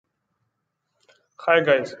Hi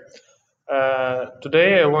guys.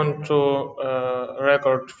 Today I want to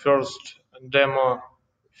record first demo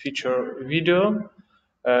feature video.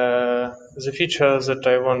 The feature that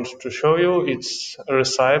I want to show you is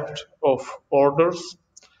receipt of orders.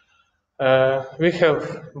 We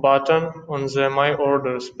have button on the My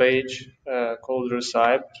Orders page called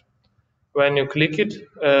Receipt. When you click it,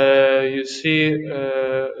 you see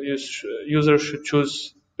user should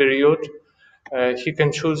choose period. He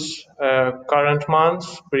can choose current month,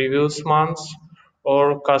 previous month,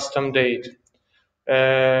 or custom date.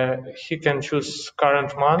 He can choose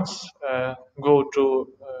current month, go to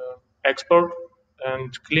export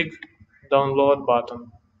and click download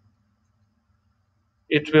button.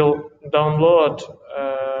 It will download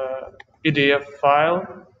PDF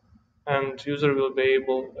file and user will be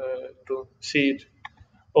able to see it.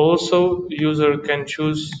 Also, user can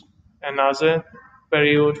choose another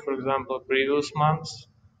period, for example, previous months.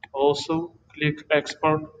 Also, click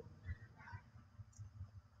export.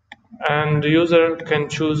 And the user can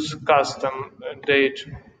choose custom date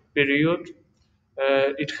period.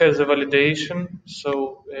 It has a validation,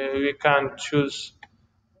 so we can choose,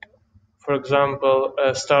 for example,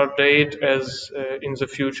 a start date as in the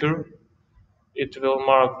future. It will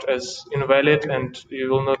marked as invalid and you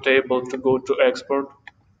will not able to go to export.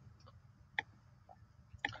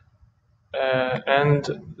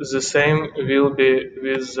 And the same will be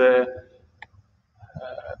with the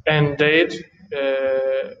end date.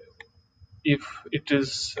 If it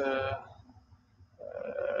is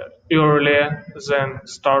earlier than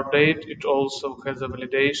start date, it also has a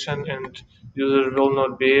validation and user will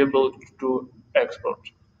not be able to export.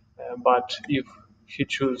 But if he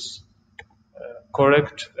choose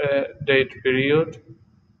correct date period,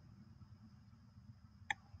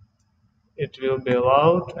 it will be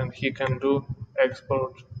allowed and he can do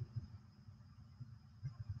export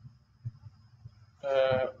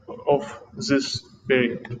of this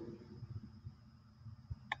period.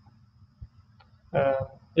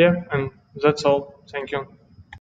 Yeah, and that's all. Thank you.